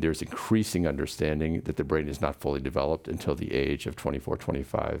 I mean, there's increasing understanding that the brain is not fully developed until the age of 24,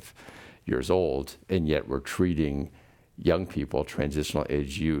 25 years old, and yet we're treating young people, transitional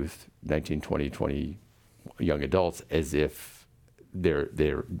age youth, 19, 20 young adults, as if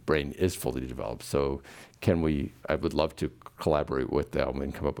their brain is fully developed. So I would love to collaborate with them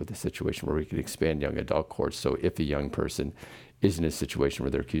and come up with a situation where we can expand young adult courts. So if a young person is in a situation where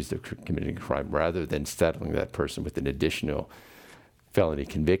they're accused of committing a crime, rather than settling that person with an additional felony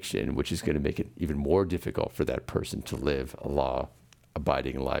conviction, which is going to make it even more difficult for that person to live a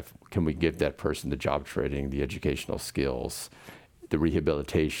law-abiding life, can we give that person the job training, the educational skills, the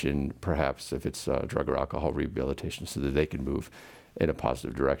rehabilitation, perhaps if it's drug or alcohol rehabilitation, so that they can move in a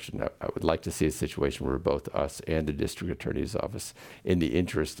positive direction. I would like to see a situation where both us and the district attorney's office, in the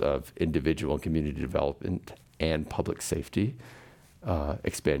interest of individual and community development and public safety,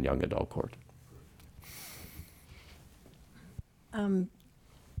 expand young adult court.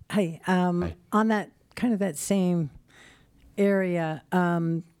 Hi. On that same area,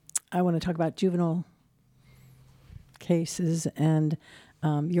 I want to talk about juvenile cases and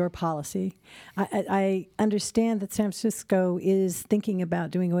your policy. I understand that San Francisco is thinking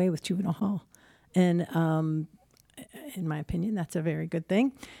about doing away with juvenile hall, and in my opinion, that's a very good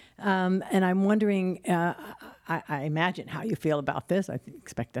thing. And I'm wondering, I imagine how you feel about this. I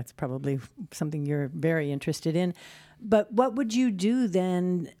expect that's probably something you're very interested in. But what would you do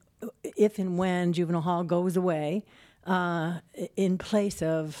then if and when juvenile hall goes away in place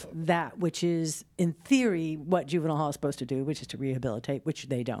of that, which is, in theory, what juvenile hall is supposed to do, which is to rehabilitate, which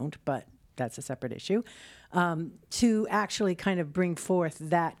they don't, but that's a separate issue, to actually kind of bring forth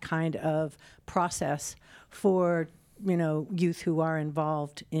that kind of process for youth who are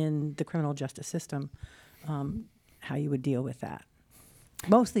involved in the criminal justice system, how you would deal with that.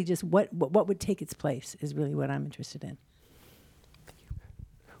 Mostly just what would take its place is really what I'm interested in.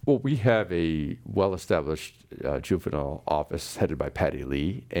 Well, we have a well-established juvenile office headed by Patty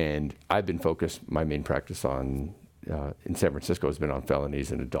Lee, and I've been focused, my main practice in San Francisco has been on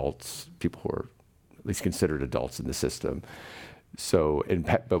felonies and adults, people who are at least considered adults in the system. So,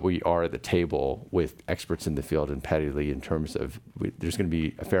 but we are at the table with experts in the field and Patty Lee in terms of there's going to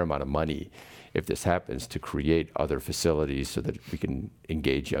be a fair amount of money if this happens to create other facilities so that we can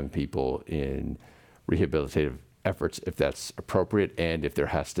engage young people in rehabilitative efforts if that's appropriate, and if there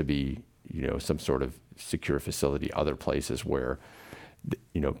has to be some sort of secure facility, other places where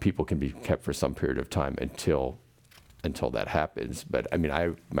people can be kept for some period of time until that happens. But I mean,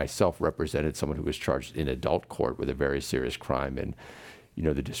 I myself represented someone who was charged in adult court with a very serious crime, and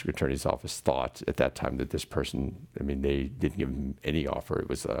the district attorney's office thought at that time that this person, they didn't give him any offer. It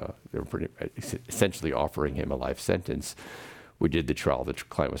was they were essentially offering him a life sentence. We did the trial. The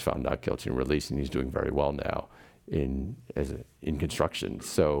client was found not guilty and released, and he's doing very well now in construction.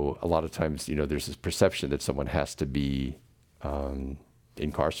 So a lot of times, there's this perception that someone has to be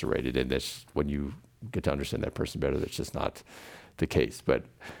incarcerated, and that's when you get to understand that person better, that's just not the case. But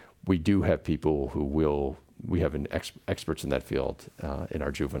we do have people who we have experts in that field in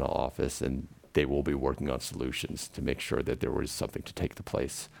our juvenile office, and they will be working on solutions to make sure that there was something to take the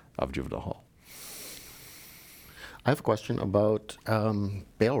place of juvenile hall. I have a question about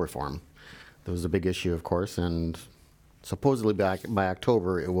bail reform. There was a big issue, of course, and supposedly by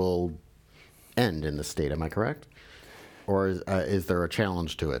October it will end in the state. Am I correct? Or is there a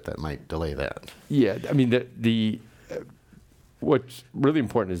challenge to it that might delay that? Yeah, what's really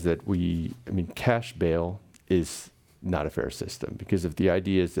important is that cash bail is not a fair system, because if the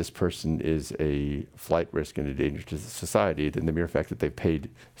idea is this person is a flight risk and a danger to society, then the mere fact that they've paid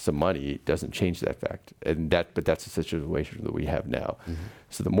some money doesn't change that fact. But that's the situation that we have now. Mm-hmm.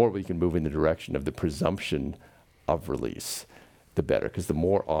 So the more we can move in the direction of the presumption of release, the better, because the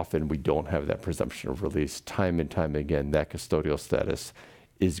more often we don't have that presumption of release, time and time again, that custodial status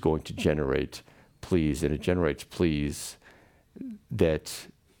is going to generate pleas, and it generates pleas that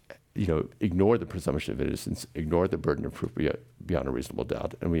ignore the presumption of innocence, ignore the burden of proof beyond a reasonable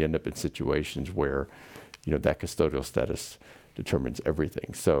doubt, and we end up in situations where, that custodial status determines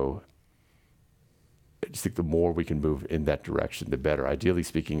everything. So I just think the more we can move in that direction, the better. Ideally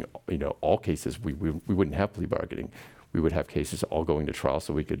speaking, all cases, we wouldn't have plea bargaining. We would have cases all going to trial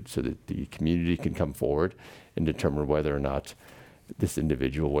so that the community can come forward and determine whether or not this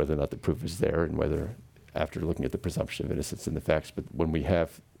individual, whether or not the proof is there, and whether, after looking at the presumption of innocence and the facts. But when we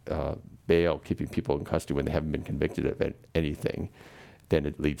have bail, keeping people in custody when they haven't been convicted of anything, then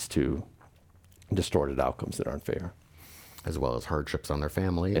it leads to distorted outcomes that aren't fair. As well as hardships on their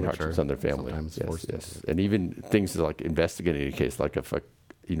family. And hardships on their family, yes. And even things like investigating a case, like if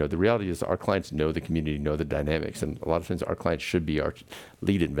the reality is our clients know the community, know the dynamics, and a lot of times our clients should be our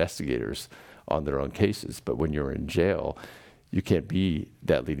lead investigators on their own cases. But when you're in jail, you can't be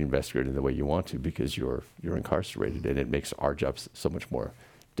that lead investigator in the way you want to, because you're incarcerated, and it makes our jobs so much more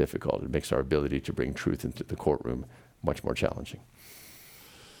difficult. It makes our ability to bring truth into the courtroom much more challenging.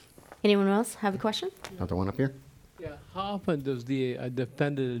 Anyone else have a question? Another one up here. Yeah. How often does the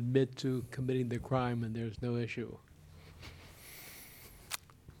defendant admit to committing the crime and there's no issue?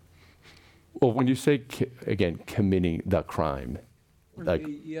 Well, when you say, again, committing the crime, like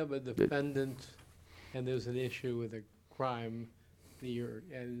you have a defendant and there's an issue with a crime,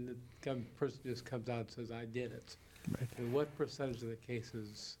 and the person just comes out and says, "I did it." Right. And what percentage of the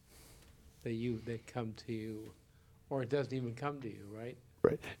cases that come to you, or it doesn't even come to you, right?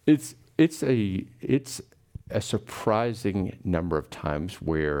 Right. It's a surprising number of times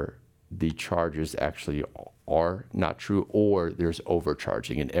where the charges actually are not true, or there's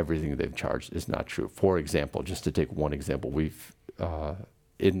overcharging and everything they've charged is not true. For example, just to take one example, we've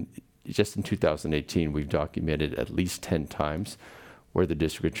in 2018 we've documented at least 10 times where the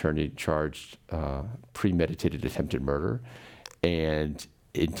district attorney charged premeditated attempted murder, and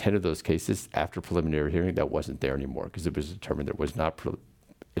in 10 of those cases, after preliminary hearing, that wasn't there anymore, because it was determined there was not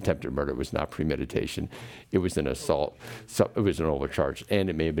attempted murder, it was not premeditation, it was an assault, so it was an overcharge, and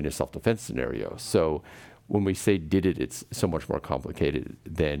it may have been a self-defense scenario. So when we say did it, it's so much more complicated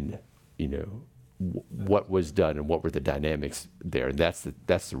than what was done and what were the dynamics there. And that's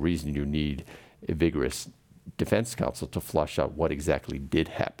the reason you need a vigorous defense counsel to flush out what exactly did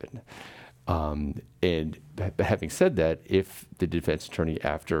happen. But having said that, if the defense attorney,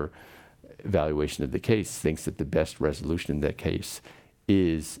 after evaluation of the case, thinks that the best resolution in that case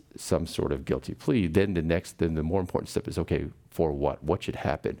is some sort of guilty plea, then the more important step is, okay, for what? What should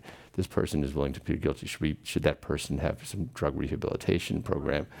happen? This person is willing to plead guilty. Should that person have some drug rehabilitation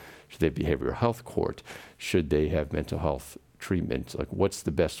program? Should they have behavioral health court? Should they have mental health treatment? Like, what's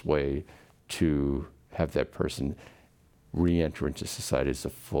the best way to have that person re-enter into society as a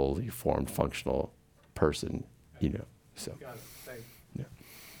fully formed, functional person? So. Yeah.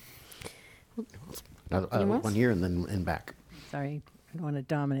 One here and then in back. Sorry, I don't want to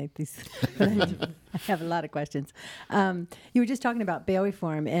dominate these. I have a lot of questions. You were just talking about bail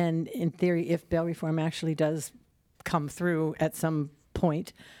reform, and in theory, if bail reform actually does come through at some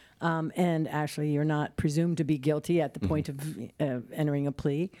point, and actually you're not presumed to be guilty at the point of entering a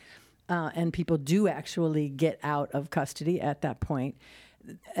plea, and people do actually get out of custody at that point,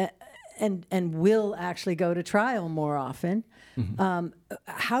 and will actually go to trial more often.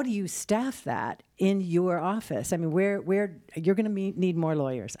 How do you staff that in your office? I mean, where you're going to need more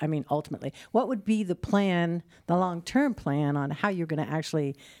lawyers. I mean, ultimately, what would be the plan, the long-term plan on how you're going to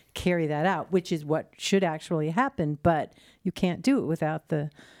actually carry that out, which is what should actually happen, but you can't do it without the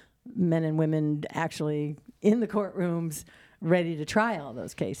men and women actually in the courtrooms ready to try all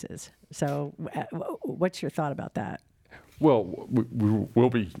those cases. So what's your thought about that? Well, we will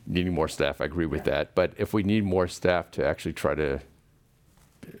be needing more staff. I agree with that. But if we need more staff to actually try to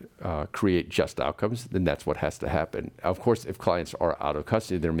create just outcomes, then that's what has to happen. Of course, if clients are out of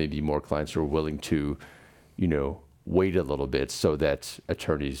custody, there may be more clients who are willing to, wait a little bit so that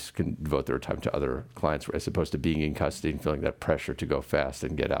attorneys can devote their time to other clients as opposed to being in custody and feeling that pressure to go fast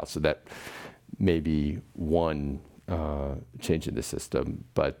and get out. So that may be one change in the system.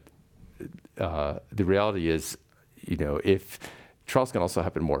 But the reality is, if trials can also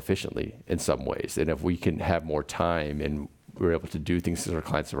happen more efficiently in some ways, and if we can have more time and we're able to do things as our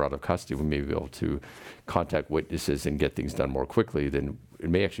clients are out of custody, we may be able to contact witnesses and get things done more quickly, then it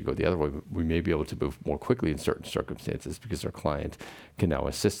may actually go the other way. We may be able to move more quickly in certain circumstances because our client can now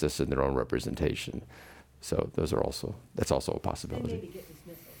assist us in their own representation. So that's also a possibility. And maybe get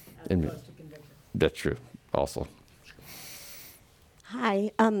dismissals as opposed to conviction. That's true also.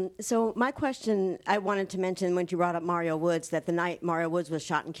 Hi. So my question, I wanted to mention when you brought up Mario Woods, that the night Mario Woods was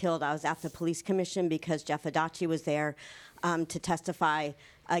shot and killed, I was at the police commission because Jeff Adachi was there to testify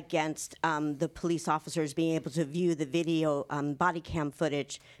against the police officers being able to view the video body cam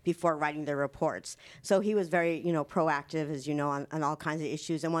footage before writing their reports. So he was very, proactive, as you know, on all kinds of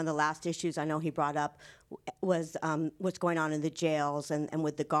issues. And one of the last issues I know he brought up was what's going on in the jails and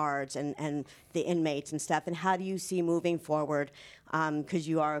with the guards and the inmates and stuff. And how do you see moving forward? Because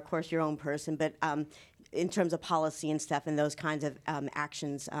you are, of course, your own person, but in terms of policy and stuff and those kinds of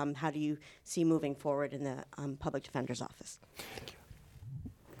actions, how do you see moving forward in the public defender's office?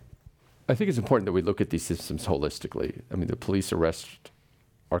 I think it's important that we look at these systems holistically. I mean, the police arrest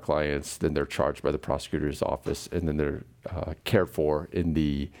our clients, then they're charged by the prosecutor's office, and then they're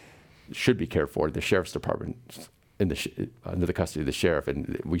should be cared for in the sheriff's department under the custody of the sheriff,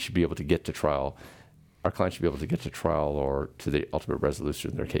 and we should be able to get to trial. Our clients should be able to get to trial or to the ultimate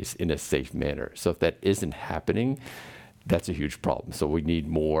resolution of their case in a safe manner. So if that isn't happening, that's a huge problem. So we need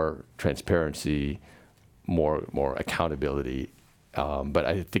more transparency, more accountability. But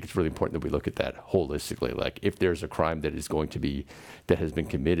I think it's really important that we look at that holistically. Like if there's a crime that has been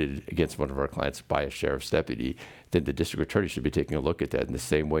committed against one of our clients by a sheriff's deputy, then the district attorney should be taking a look at that in the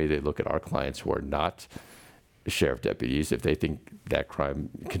same way they look at our clients who are not sheriff deputies. If they think that crime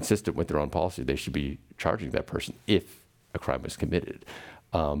consistent with their own policy, they should be charging that person if a crime was committed.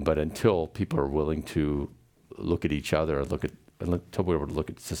 But until people are willing to look at each other until we're able to look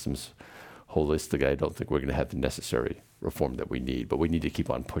at systems holistically, I don't think we're going to have the necessary reform that we need. But we need to keep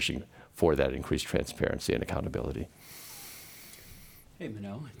on pushing for that increased transparency and accountability. Hey,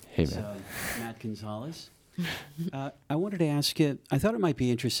 Mano. Hey, it's, man. Matt Gonzalez. I wanted to ask you, I thought it might be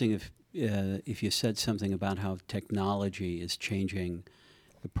interesting if you said something about how technology is changing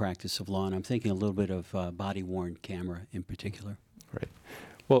the practice of law, and I'm thinking a little bit of body-worn camera in particular. Right.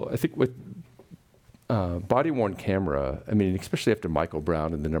 Well, I think with body-worn camera, I mean, especially after Michael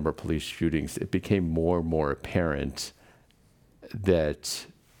Brown and the number of police shootings, it became more and more apparent that,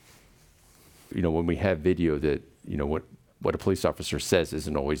 when we have video that, what a police officer says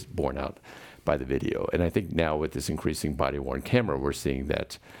isn't always borne out by the video. And I think now with this increasing body-worn camera, we're seeing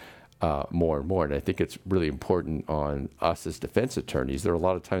that more and more. And I think it's really important on us as defense attorneys. There are a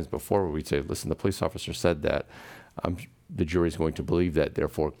lot of times before where we'd say, listen, the police officer said that. The jury's going to believe that,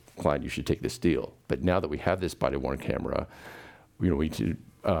 therefore, client, you should take this deal. But now that we have this body-worn camera,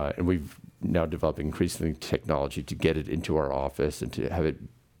 and we've now developed increasingly technology to get it into our office and to have it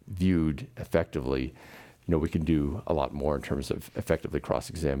viewed effectively, we can do a lot more in terms of effectively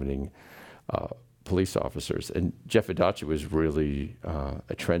cross-examining police officers. And Jeff Adachi was really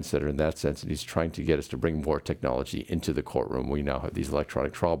a trendsetter in that sense, and he's trying to get us to bring more technology into the courtroom. We now have these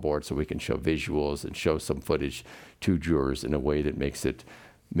electronic trial boards so we can show visuals and show some footage to jurors in a way that makes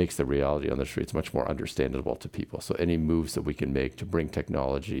the reality on the streets much more understandable to people. So any moves that we can make to bring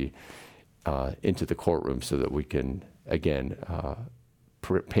technology into the courtroom so that we can, again,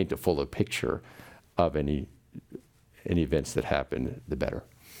 paint a fuller picture of any events that happen, the better.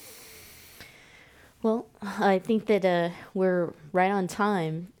 Well, I think that we're right on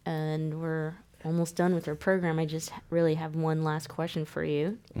time, and we're almost done with our program. I just really have one last question for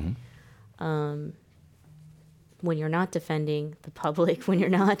you. Mm-hmm. when you're not defending the public, when you're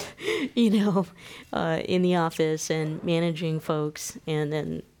not, in the office and managing folks, and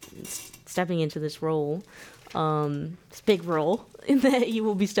then stepping into this role, this big role that you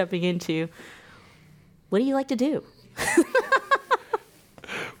will be stepping into. What do you like to do?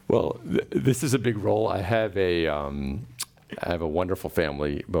 Well, this is a big role. I have a wonderful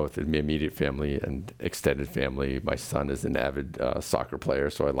family, both in my immediate family and extended family. My son is an avid soccer player,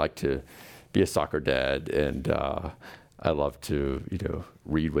 so I like to be a soccer dad, and I love to,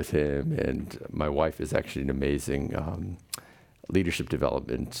 read with him. And my wife is actually an amazing leadership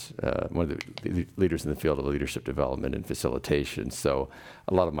development, one of the leaders in the field of leadership development and facilitation. So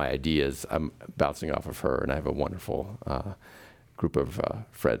a lot of my ideas, I'm bouncing off of her, and I have a wonderful group of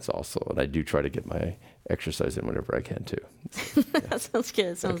friends also. And I do try to get my exercise in whenever I can, too. So, yeah. That sounds good.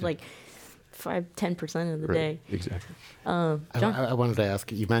 It sounds like 5-10% of the day. Exactly. John? I wanted to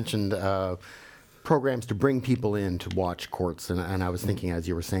ask, you mentioned programs to bring people in to watch courts, and I was thinking as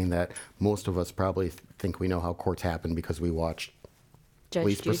you were saying that most of us probably think we know how courts happen because we watch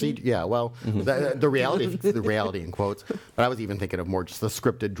police procedure. Yeah, well, the reality in quotes. But I was even thinking of more just the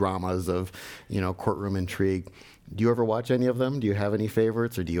scripted dramas of, courtroom intrigue. Do you ever watch any of them? Do you have any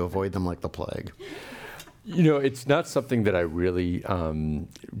favorites, or do you avoid them like the plague? It's not something that I really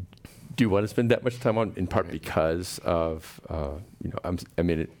do want to spend that much time on, in part because of, I'm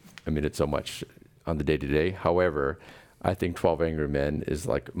in it so much on the day-to-day. However, I think 12 Angry Men is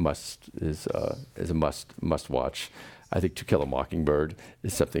a must watch. I think To Kill a Mockingbird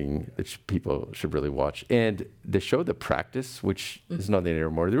is something that people should really watch. And the show The Practice, which is not on the air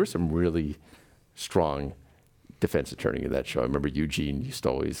anymore, there were some really strong defense attorney in that show. I remember Eugene used to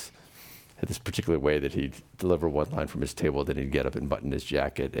always had this particular way that he'd deliver one line from his table, then he'd get up and button his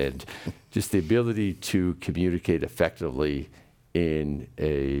jacket. And just the ability to communicate effectively in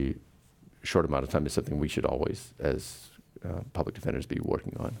a short amount of time is something we should always, as public defenders, be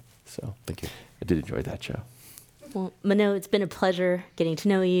working on. So thank you. I did enjoy that show. Well, Mano, it's been a pleasure getting to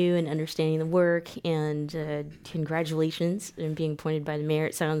know you and understanding the work, and congratulations on being appointed by the mayor.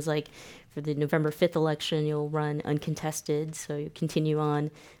 It sounds like for the November 5th election, you'll run uncontested, so you continue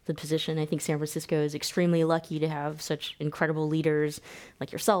on the position. I think San Francisco is extremely lucky to have such incredible leaders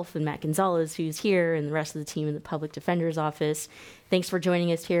like yourself and Matt Gonzalez, who's here, and the rest of the team in the Public Defender's Office. Thanks for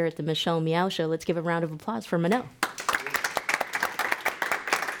joining us here at the Michelle Meow Show. Let's give a round of applause for Mano.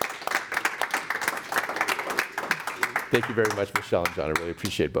 Thank you very much, Michelle and John. I really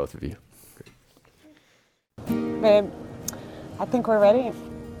appreciate both of you. Babe, I think we're ready.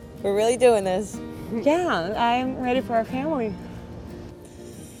 We're really doing this. Yeah, I'm ready for our family.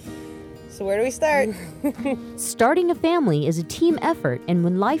 So where do we start? Starting a family is a team effort, and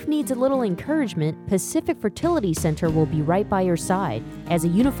when life needs a little encouragement, Pacific Fertility Center will be right by your side. As a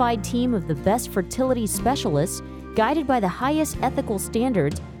unified team of the best fertility specialists, guided by the highest ethical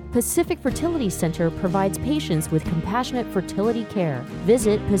standards, Pacific Fertility Center provides patients with compassionate fertility care.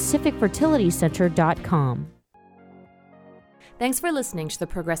 Visit pacificfertilitycenter.com. Thanks for listening to the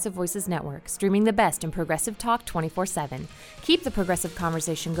Progressive Voices Network, streaming the best in progressive talk 24/7. Keep the progressive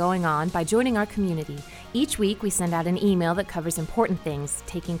conversation going on by joining our community. Each week, we send out an email that covers important things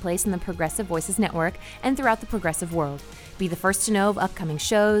taking place in the Progressive Voices Network and throughout the progressive world. Be the first to know of upcoming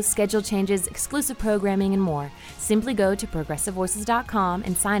shows, schedule changes, exclusive programming, and more. Simply go to progressivevoices.com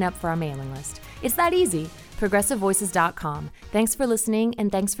and sign up for our mailing list. It's that easy. progressivevoices.com. Thanks for listening,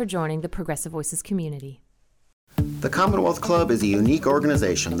 and thanks for joining the Progressive Voices community. The Commonwealth Club is a unique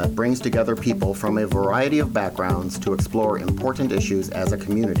organization that brings together people from a variety of backgrounds to explore important issues as a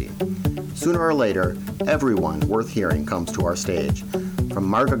community. Sooner or later, everyone worth hearing comes to our stage. From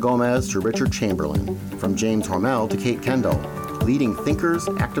Marga Gomez to Richard Chamberlain, from James Hormel to Kate Kendall, leading thinkers,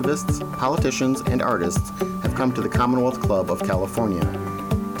 activists, politicians, and artists have come to the Commonwealth Club of California.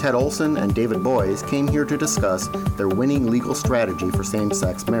 Ted Olson and David Boyes came here to discuss their winning legal strategy for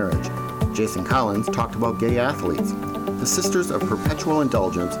same-sex marriage. Jason Collins talked about gay athletes. The Sisters of Perpetual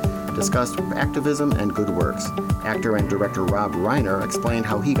Indulgence discussed activism and good works. Actor and director Rob Reiner explained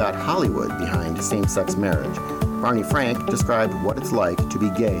how he got Hollywood behind same-sex marriage. Barney Frank described what it's like to be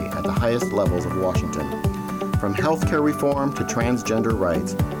gay at the highest levels of Washington. From healthcare reform to transgender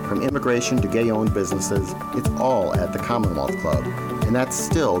rights, from immigration to gay-owned businesses, it's all at the Commonwealth Club. And that's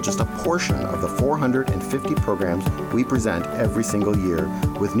still just a portion of the 450 programs we present every single year,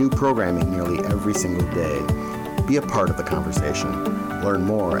 with new programming nearly every single day. Be a part of the conversation. Learn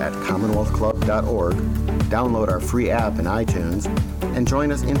more at commonwealthclub.org, download our free app in iTunes, and join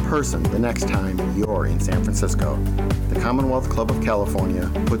us in person the next time you're in San Francisco. The Commonwealth Club of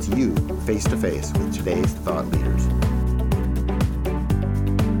California puts you face to face with today's thought leaders.